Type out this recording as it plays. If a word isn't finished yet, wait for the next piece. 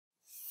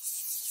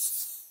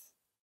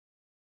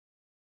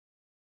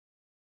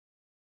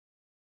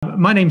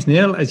My name's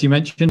Neil, as you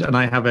mentioned, and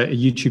I have a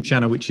YouTube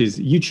channel, which is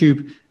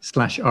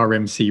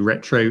YouTube/RMC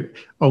Retro,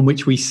 on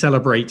which we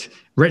celebrate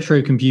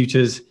retro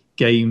computers,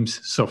 games,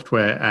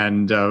 software,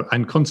 and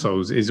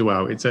consoles as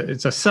well. It's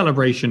a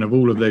celebration of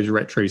all of those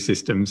retro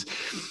systems.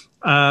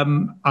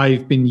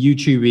 I've been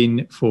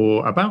YouTubing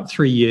for about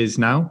 3 years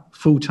now,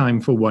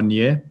 full-time for 1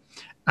 year.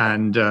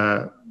 And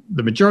the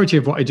majority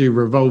of what I do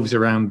revolves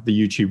around the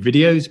YouTube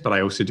videos, but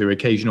I also do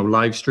occasional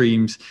live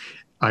streams.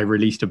 I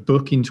released a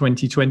book in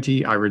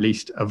 2020. I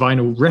released a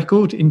vinyl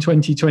record in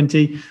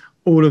 2020.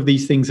 All of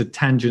these things are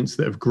tangents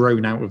that have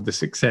grown out of the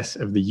success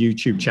of the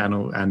YouTube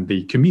channel and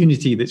the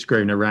community that's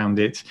grown around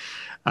it.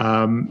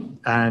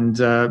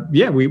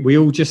 Yeah, we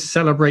all just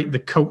celebrate the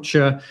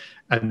culture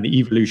and the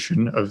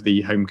evolution of the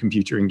home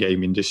computer and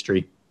game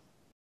industry.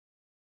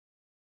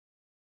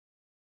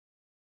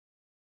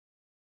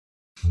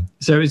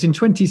 So it was in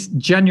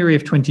January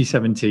of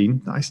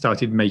 2017 that I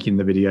started making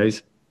the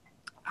videos.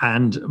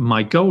 And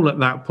my goal at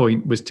that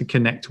point was to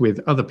connect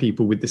with other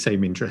people with the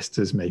same interests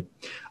as me.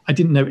 I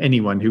didn't know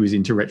anyone who was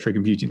into retro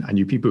computing. I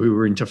knew people who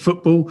were into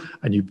football.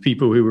 I knew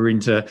people who were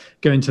into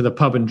going to the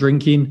pub and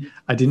drinking.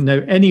 I didn't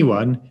know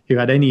anyone who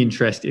had any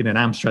interest in an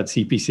Amstrad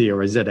CPC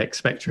or a ZX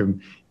Spectrum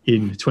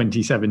in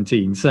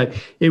 2017. So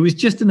it was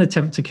just an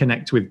attempt to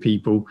connect with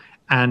people.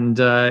 And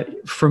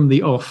from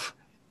the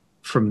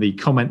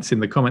comments in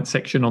the comment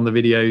section on the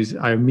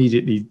videos, I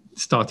immediately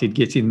started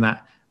getting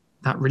that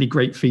really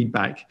great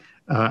feedback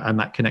and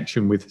that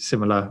connection with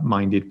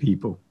similar-minded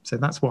people. So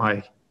that's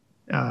why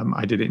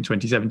I did it in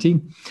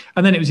 2017.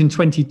 And then it was in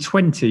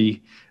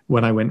 2020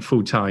 when I went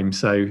full-time.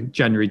 So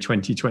January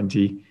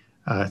 2020,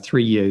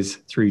 3 years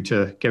through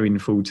to going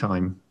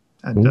full-time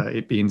and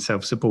it being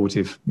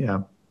self-supportive.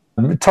 Yeah.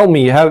 Tell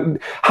me,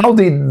 how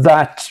did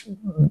that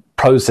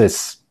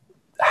process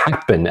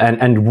happen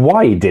and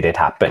why did it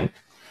happen?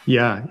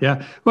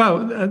 Yeah.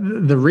 Well,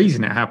 the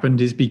reason it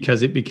happened is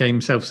because it became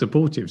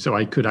self-supportive. So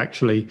I could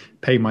actually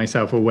pay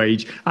myself a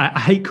wage. I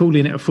hate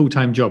calling it a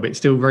full-time job. It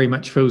still very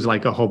much feels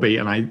like a hobby.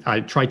 And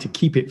I try to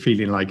keep it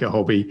feeling like a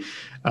hobby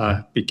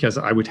because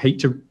I would hate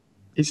to,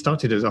 it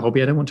started as a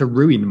hobby. I don't want to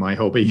ruin my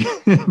hobby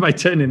by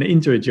turning it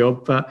into a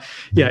job. But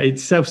yeah,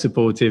 it's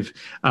self-supportive.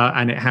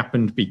 And it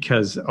happened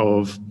because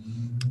of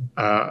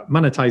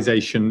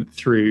monetization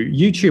through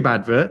YouTube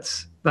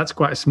adverts. That's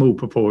quite a small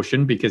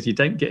proportion because you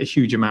don't get a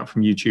huge amount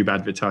from YouTube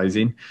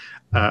advertising.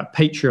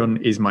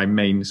 Patreon is my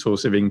main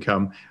source of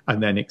income,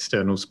 and then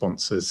external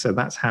sponsors. So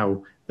that's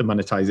how the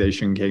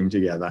monetization came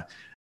together.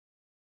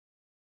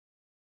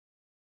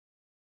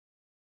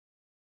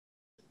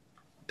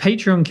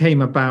 Patreon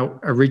came about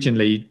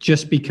originally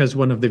just because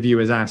one of the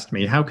viewers asked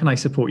me, how can I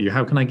support you?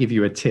 How can I give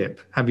you a tip?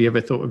 Have you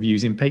ever thought of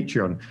using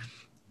Patreon?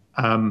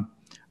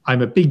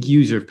 I'm a big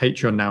user of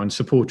Patreon now and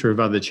supporter of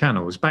other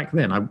channels. Back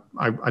then,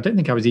 I don't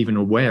think I was even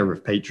aware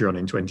of Patreon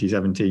in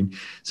 2017.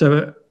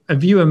 So a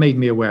viewer made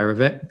me aware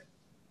of it.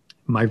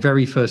 My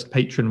very first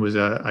patron was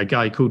a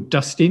guy called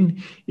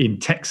Dustin in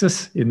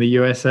Texas in the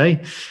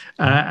USA.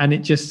 And it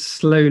just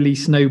slowly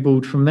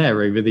snowballed from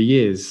there over the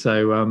years.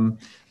 So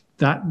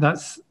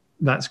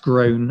that's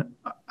grown.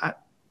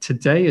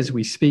 Today, as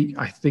we speak,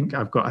 I think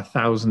I've got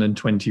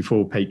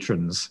 1,024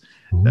 patrons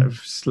that have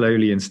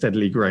slowly and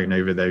steadily grown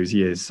over those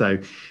years. So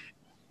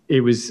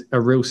it was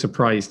a real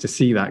surprise to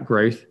see that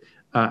growth.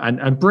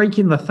 And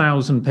breaking the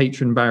 1,000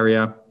 patron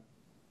barrier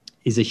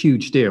is a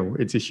huge deal.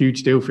 It's a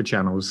huge deal for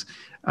channels.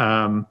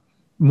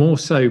 More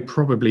so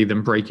probably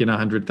than breaking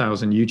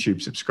 100,000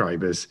 YouTube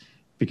subscribers,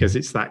 because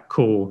it's that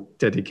core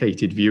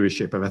dedicated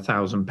viewership of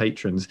 1,000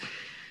 patrons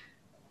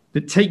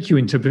that take you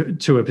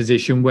into a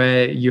position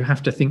where you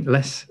have to think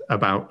less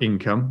about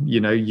income. You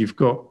know, you've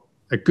got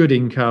a good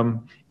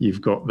income,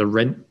 you've got the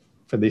rent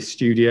for this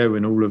studio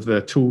and all of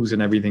the tools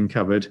and everything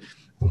covered,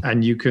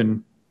 and you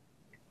can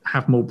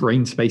have more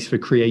brain space for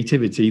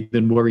creativity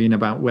than worrying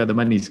about where the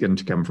money's going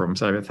to come from.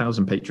 So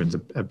 1,000 patrons,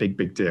 a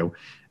big deal,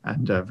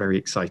 and very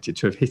excited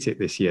to have hit it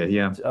this year.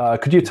 Yeah.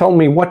 Could you tell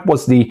me what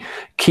was the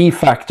key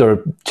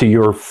factor to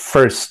your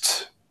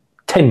first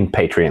 10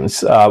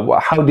 Patreons?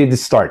 How did it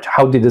start?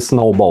 How did the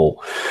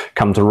snowball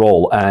come to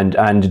roll?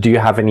 And do you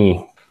have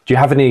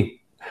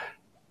any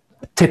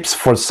tips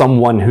for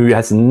someone who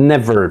has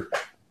never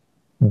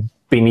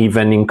been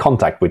even in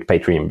contact with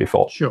Patreon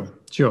before? Sure.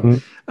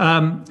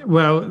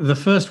 Well, the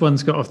first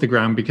ones got off the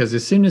ground because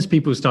as soon as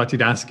people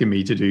started asking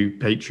me to do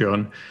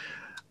Patreon,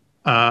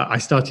 I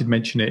started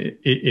mentioning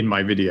it in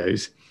my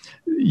videos.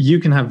 You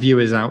can have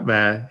viewers out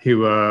there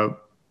who are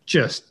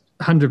just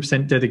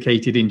 100%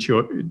 dedicated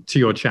to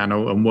your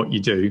channel and what you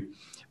do,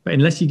 but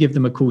unless you give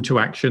them a call to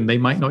action, they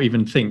might not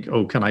even think,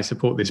 oh, can I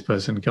support this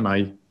person? Can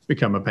I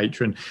become a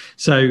patron?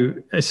 So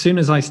as soon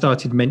as I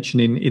started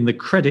mentioning in the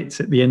credits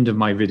at the end of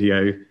my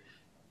video,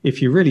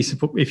 if you really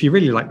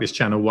like this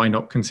channel, why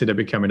not consider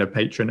becoming a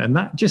patron? And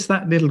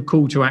that little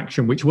call to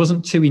action, which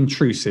wasn't too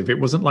intrusive. It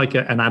wasn't like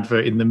an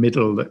advert in the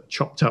middle that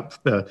chopped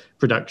up the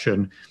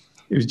production.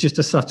 It was just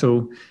a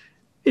subtle,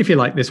 if you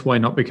like this, why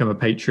not become a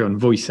Patreon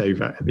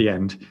voiceover at the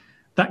end.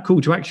 That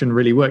call to action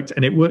really worked,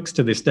 and it works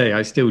to this day.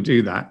 I still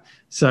do that.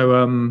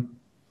 So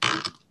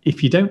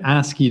if you don't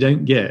ask, you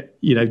don't get.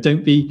 You know,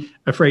 don't be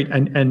afraid.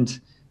 And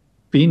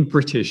being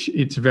British,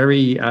 it's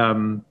very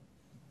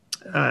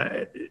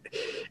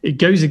it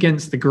goes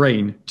against the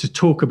grain to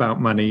talk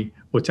about money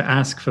or to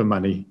ask for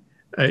money.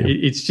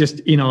 It's just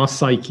in our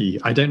psyche.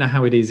 I don't know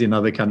how it is in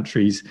other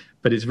countries,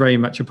 but it's very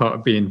much a part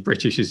of being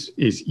British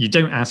is you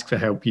don't ask for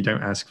help, you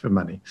don't ask for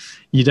money.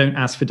 You don't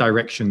ask for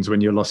directions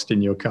when you're lost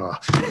in your car.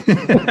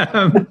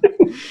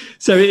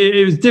 So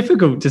it was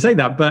difficult to say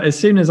that, but as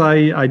soon as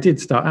I did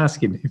start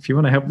asking, if you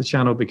want to help the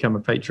channel become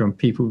a patron,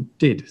 people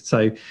did.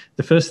 So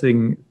the first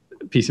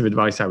piece of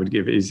advice I would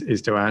give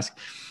is to ask.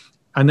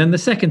 And then the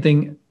second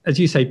thing, as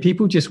you say,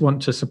 people just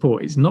want to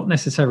support. It's not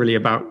necessarily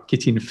about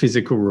getting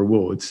physical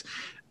rewards.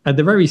 At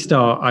the very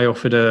start, I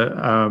offered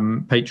a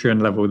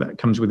Patreon level that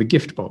comes with a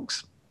gift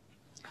box.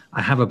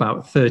 I have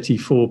about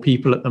 34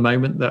 people at the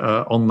moment that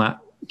are on that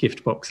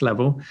gift box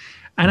level.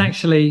 And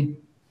actually,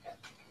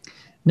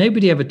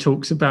 nobody ever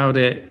talks about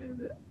it.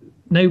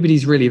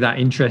 Nobody's really that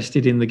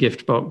interested in the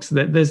gift box.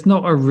 There's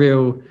not a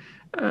real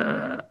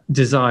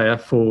desire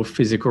for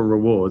physical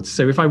rewards.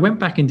 So if I went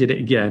back and did it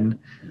again,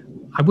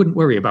 I wouldn't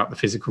worry about the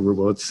physical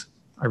rewards.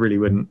 I really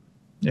wouldn't.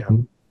 Yeah.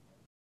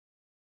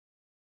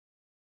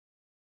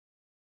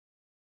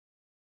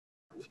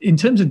 In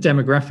terms of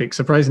demographics,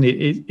 surprisingly,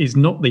 it is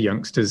not the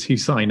youngsters who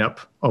sign up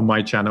on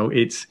my channel.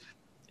 It's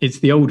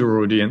the older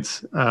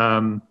audience.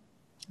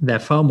 They're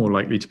far more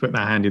likely to put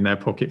their hand in their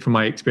pocket, from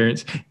my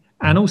experience,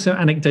 and also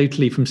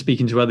anecdotally from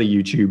speaking to other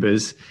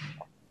YouTubers.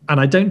 And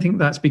I don't think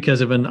that's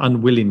because of an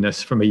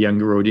unwillingness from a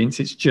younger audience.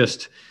 It's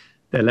just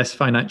they're less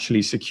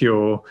financially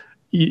secure.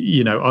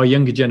 You know, our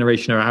younger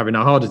generation are having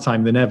a harder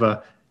time than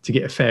ever to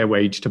get a fair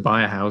wage, to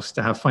buy a house,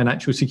 to have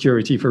financial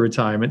security for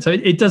retirement. So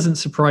it doesn't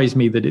surprise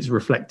me that it's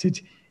reflected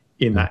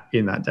in that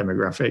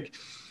demographic.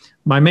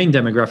 My main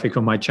demographic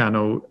on my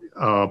channel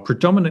are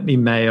predominantly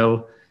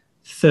male,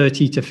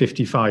 30 to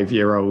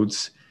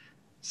 55-year-olds.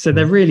 So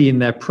they're really in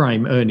their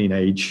prime earning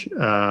age.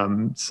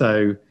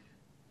 So,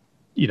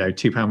 you know,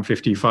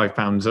 £2.50,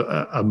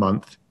 £5 a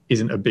month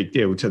isn't a big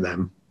deal to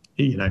them,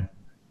 you know.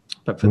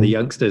 But for the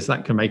youngsters,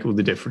 that can make all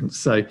the difference.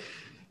 So,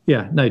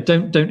 yeah, no,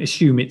 don't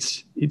assume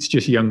it's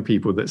just young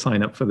people that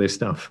sign up for this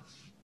stuff.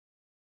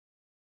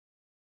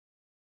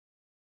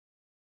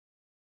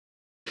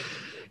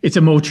 It's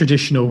a more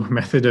traditional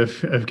method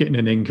of getting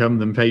an income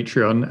than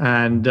Patreon.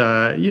 And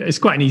it's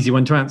quite an easy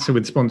one to answer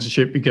with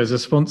sponsorship, because a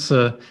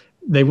sponsor,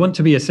 they want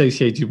to be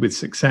associated with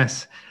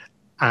success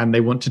and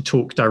they want to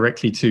talk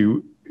directly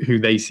to who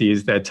they see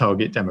as their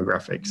target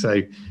demographic.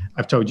 So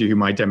I've told you who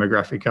my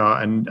demographic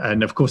are.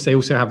 And of course, they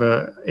also have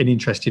an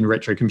interest in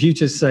retro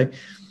computers. So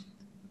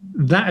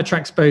that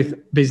attracts both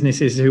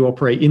businesses who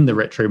operate in the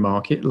retro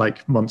market,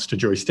 like Monster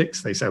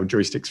Joysticks. They sell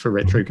joysticks for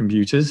retro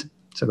computers.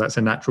 So that's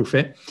a natural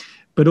fit.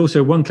 But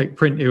also One Click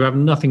Print, who have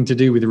nothing to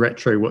do with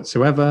retro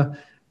whatsoever,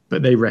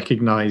 but they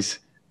recognize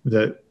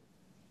that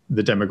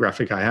the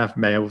demographic I have,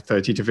 male,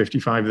 30 to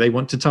 55, they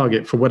want to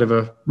target for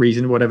whatever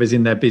reason, whatever's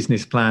in their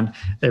business plan,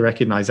 they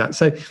recognize that.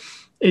 So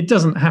it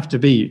doesn't have to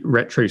be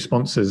retro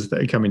sponsors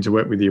that are coming to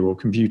work with you or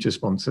computer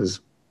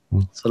sponsors.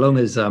 So long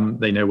as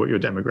they know what your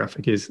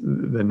demographic is,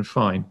 then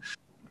fine.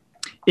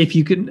 If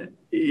you can,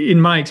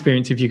 in my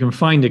experience, if you can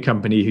find a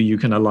company who you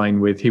can align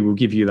with, who will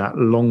give you that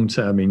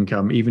long-term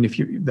income, even if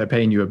they're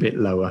paying you a bit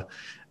lower,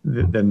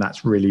 then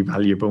that's really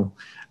valuable.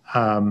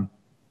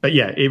 But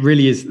yeah, it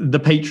really is. The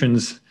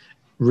patrons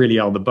really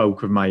are the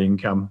bulk of my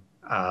income.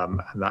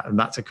 And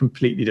that's a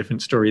completely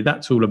different story.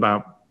 That's all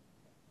about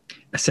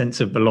a sense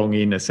of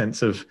belonging, a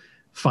sense of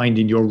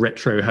finding your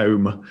retro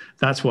home.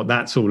 That's what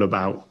that's all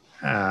about.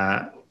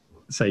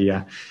 So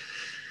yeah.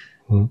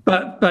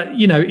 But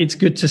you know, it's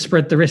good to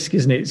spread the risk,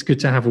 isn't it? It's good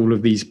to have all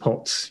of these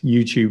pots: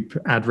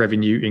 YouTube, ad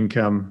revenue,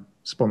 income,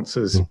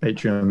 sponsors,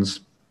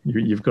 Patreons.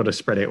 You've got to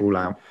spread it all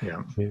out.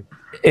 Yeah.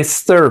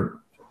 Is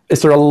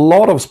there a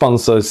lot of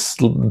sponsors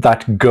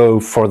that go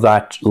for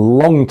that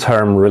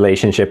long-term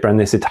relationship,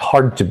 and is it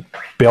hard to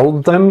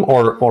build them,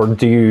 or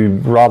do you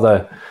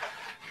rather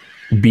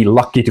be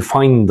lucky to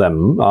find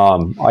them?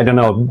 I don't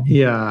know.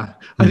 Yeah,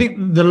 I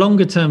think the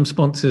longer term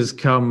sponsors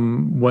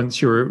come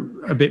once you're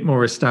a bit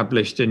more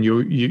established and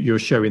you're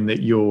showing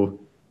that you're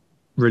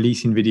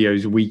releasing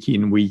videos week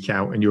in, week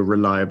out, and you're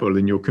reliable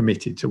and you're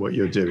committed to what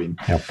you're doing.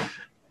 Yep.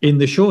 In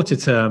the shorter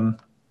term,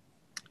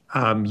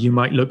 you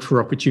might look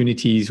for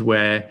opportunities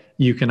where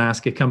you can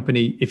ask a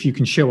company if you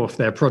can show off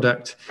their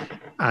product,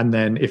 and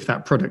then if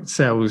that product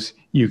sells,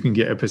 you can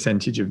get a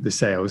percentage of the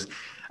sales.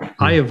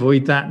 I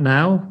avoid that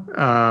now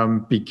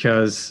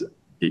because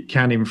it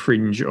can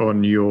infringe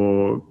on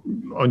your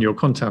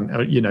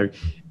content. You know,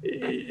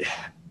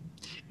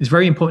 it's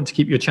very important to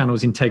keep your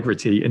channel's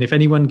integrity. And if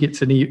anyone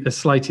gets a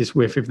slightest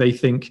whiff, if they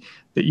think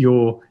that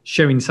you're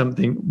showing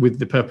something with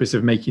the purpose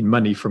of making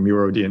money from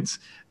your audience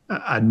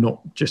and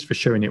not just for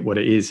showing it what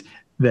it is,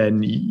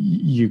 then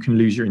you can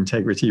lose your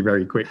integrity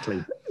very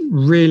quickly.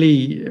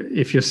 Really,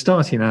 if you're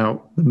starting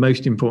out, the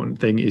most important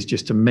thing is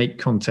just to make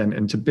content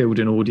and to build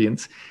an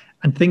audience.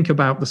 and think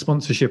about the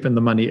sponsorship and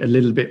the money a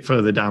little bit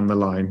further down the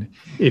line.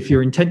 If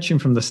your intention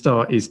from the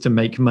start is to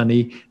make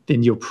money,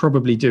 then you're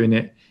probably doing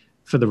it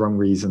for the wrong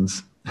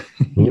reasons.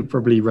 You're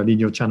probably running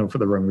your channel for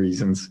the wrong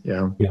reasons.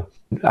 Yeah.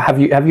 Have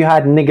you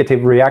had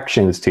negative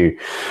reactions to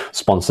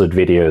sponsored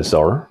videos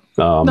or?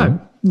 No.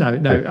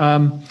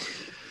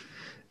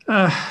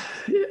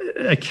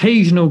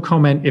 Occasional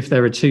comment if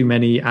there are too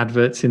many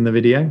adverts in the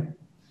video.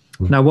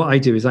 Now, what I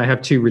do is I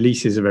have 2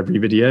 releases of every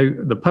video: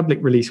 the public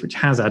release, which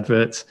has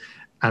adverts,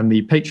 and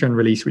the Patreon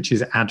release, which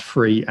is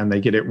ad-free, and they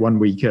get it 1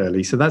 week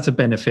early. So that's a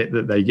benefit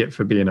that they get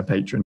for being a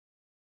patron.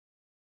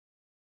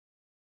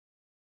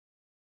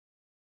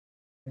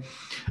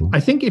 I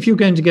think if you're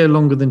going to go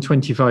longer than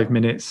 25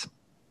 minutes,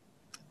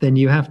 then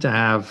you have to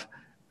have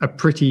a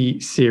pretty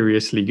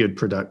seriously good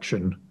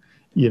production.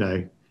 You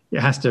know, it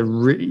has to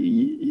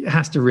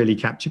really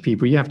capture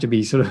people. You have to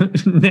be sort of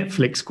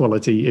Netflix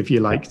quality, if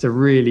you like, to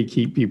really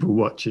keep people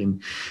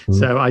watching.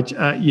 So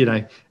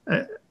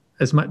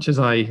as much as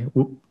I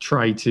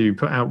try to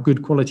put out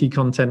good quality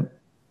content,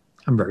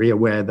 I'm very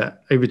aware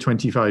that over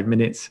 25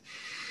 minutes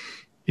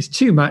is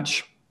too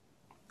much.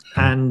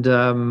 And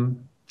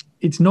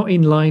it's not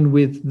in line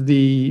with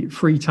the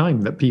free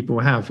time that people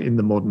have in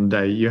the modern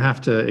day. You have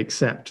to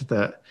accept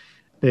that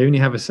they only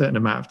have a certain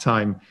amount of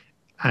time,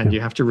 and you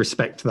have to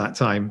respect that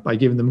time by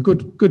giving them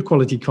good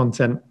quality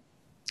content,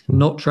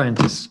 not trying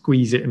to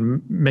squeeze it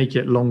and make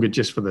it longer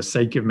just for the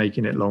sake of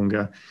making it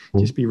longer.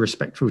 Just be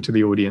respectful to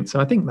the audience. So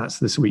I think that's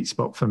the sweet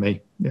spot for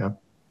me. Yeah.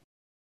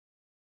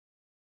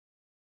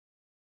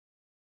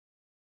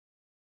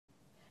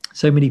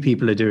 So many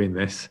people are doing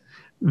this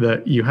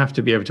that you have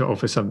to be able to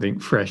offer something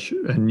fresh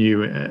and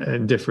new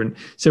and different.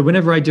 So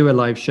whenever I do a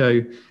live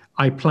show,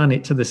 I plan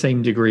it to the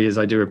same degree as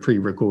I do a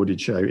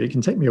pre-recorded show. It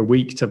can take me a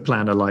week to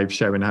plan a live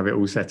show and have it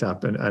all set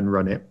up and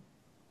run it,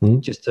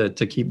 just to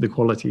keep the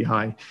quality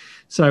high.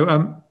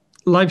 So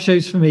live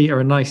shows for me are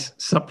a nice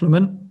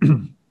supplement.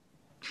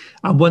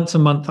 And once a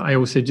month, I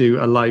also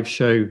do a live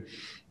show,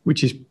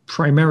 which is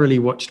primarily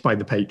watched by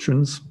the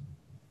patrons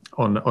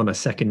on a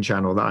second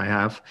channel that I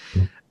have.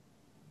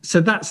 So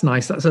that's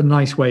nice. That's a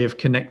nice way of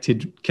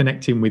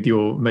connecting with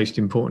your most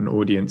important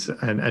audience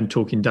and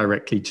talking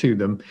directly to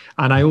them.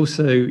 And I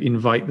also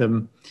invite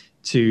them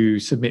to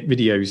submit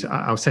videos.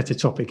 I'll set a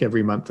topic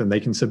every month and they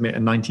can submit a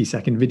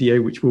 90-second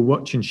video, which we'll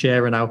watch and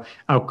share, and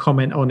I'll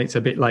comment on. It's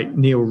a bit like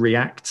Neil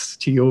reacts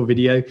to your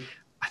video.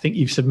 I think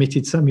you've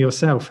submitted some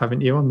yourself,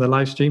 haven't you, on the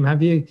live stream,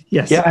 have you?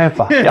 Yes. Yeah, I have.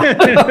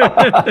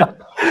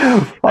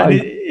 And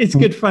it's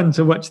good fun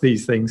to watch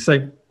these things.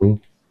 So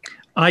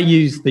I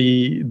use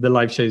the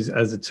live shows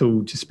as a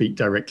tool to speak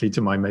directly to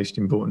my most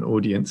important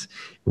audience.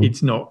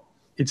 It's not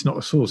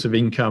a source of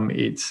income.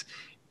 It's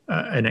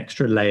an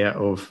extra layer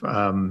of,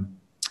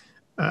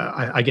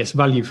 I guess,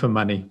 value for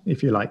money,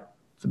 if you like,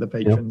 for the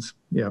patrons.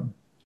 Yeah.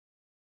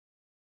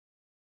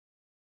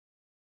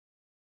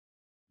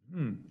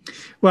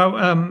 Well,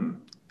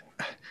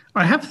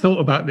 I have thought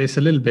about this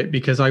a little bit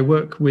because I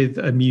work with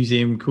a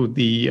museum called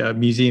the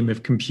Museum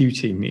of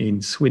Computing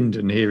in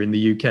Swindon here in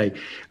the UK.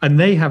 And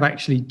they have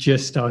actually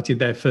just started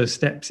their first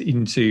steps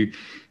into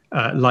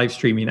live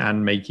streaming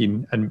and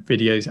making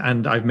videos.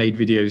 And I've made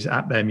videos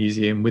at their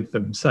museum with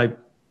them. So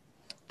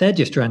they're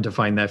just trying to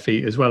find their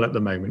feet as well at the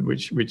moment,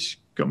 which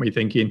got me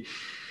thinking.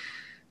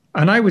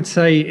 And I would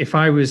say if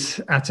I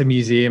was at a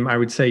museum, I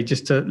would say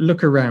just to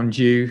look around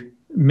you,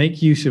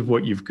 make use of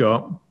what you've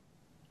got.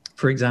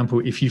 For example,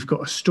 if you've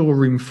got a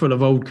storeroom full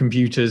of old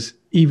computers,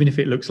 even if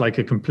it looks like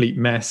a complete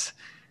mess,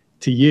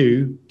 to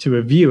you, to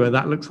a viewer,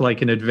 that looks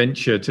like an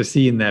adventure to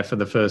see in there for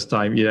the first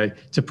time, you know,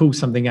 to pull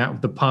something out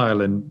of the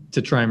pile and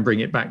to try and bring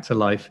it back to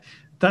life.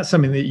 That's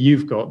something that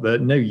you've got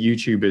that no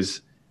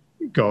YouTubers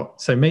got.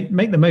 So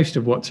make the most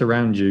of what's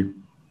around you.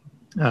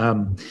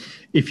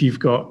 If you've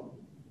got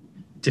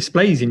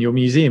displays in your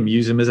museum,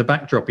 use them as a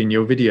backdrop in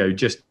your video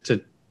just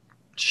to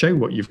show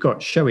what you've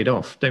got, show it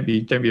off. Don't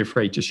be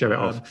afraid to show it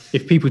off.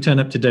 If people turn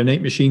up to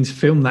donate machines,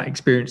 film that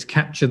experience,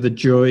 capture the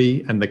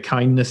joy and the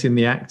kindness in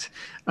the act,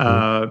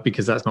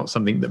 because that's not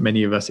something that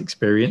many of us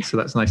experience. So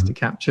that's nice to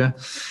capture.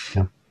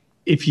 Yeah.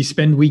 If you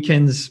spend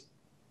weekends,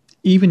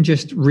 even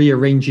just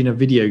rearranging a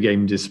video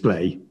game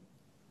display,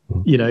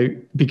 you know,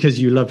 because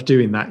you love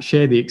doing that,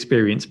 share the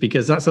experience,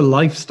 because that's a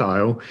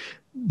lifestyle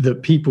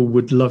that people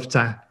would love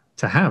to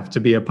have, to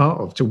be a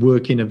part of, to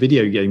work in a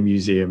video game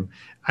museum.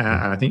 And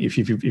I think if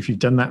you've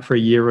done that for a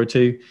year or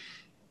two,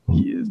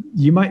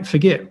 you might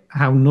forget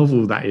how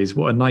novel that is,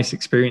 what a nice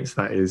experience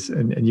that is,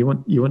 and you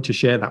want to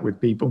share that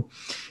with people.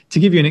 To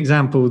give you an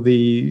example,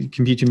 the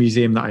computer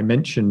museum that I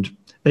mentioned,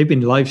 they've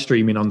been live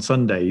streaming on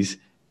Sundays,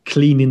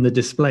 cleaning the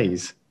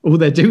displays. All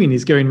they're doing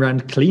is going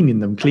around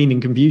cleaning them,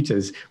 cleaning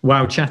computers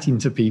while chatting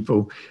to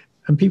people,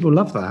 and people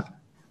love that.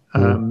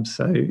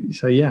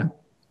 So yeah.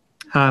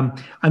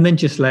 And then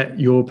just let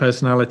your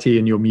personality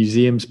and your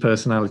museum's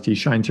personality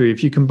shine through.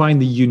 If you combine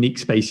the unique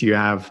space you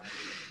have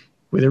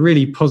with a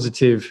really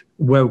positive,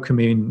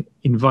 welcoming,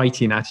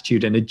 inviting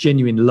attitude and a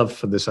genuine love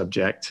for the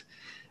subject,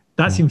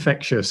 that's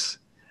infectious.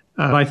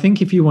 I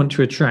think if you want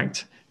to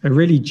attract a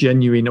really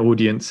genuine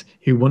audience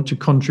who want to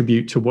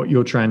contribute to what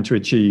you're trying to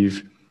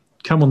achieve,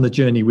 come on the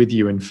journey with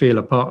you and feel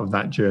a part of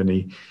that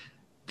journey,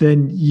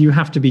 then you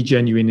have to be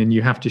genuine and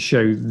you have to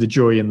show the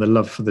joy and the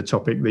love for the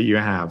topic that you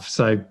have.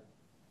 So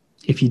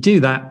if you do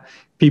that,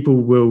 people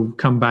will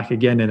come back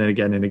again and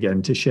again and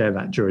again to share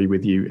that joy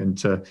with you and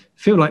to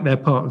feel like they're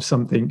part of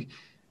something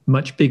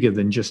much bigger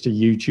than just a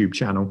YouTube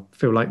channel,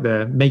 feel like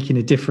they're making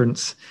a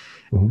difference.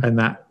 And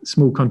that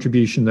small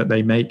contribution that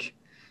they make,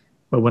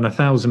 but when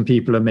 1,000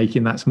 people are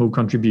making that small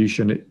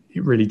contribution, it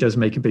really does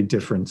make a big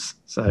difference.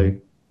 So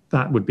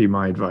that would be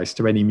my advice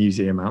to any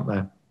museum out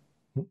there.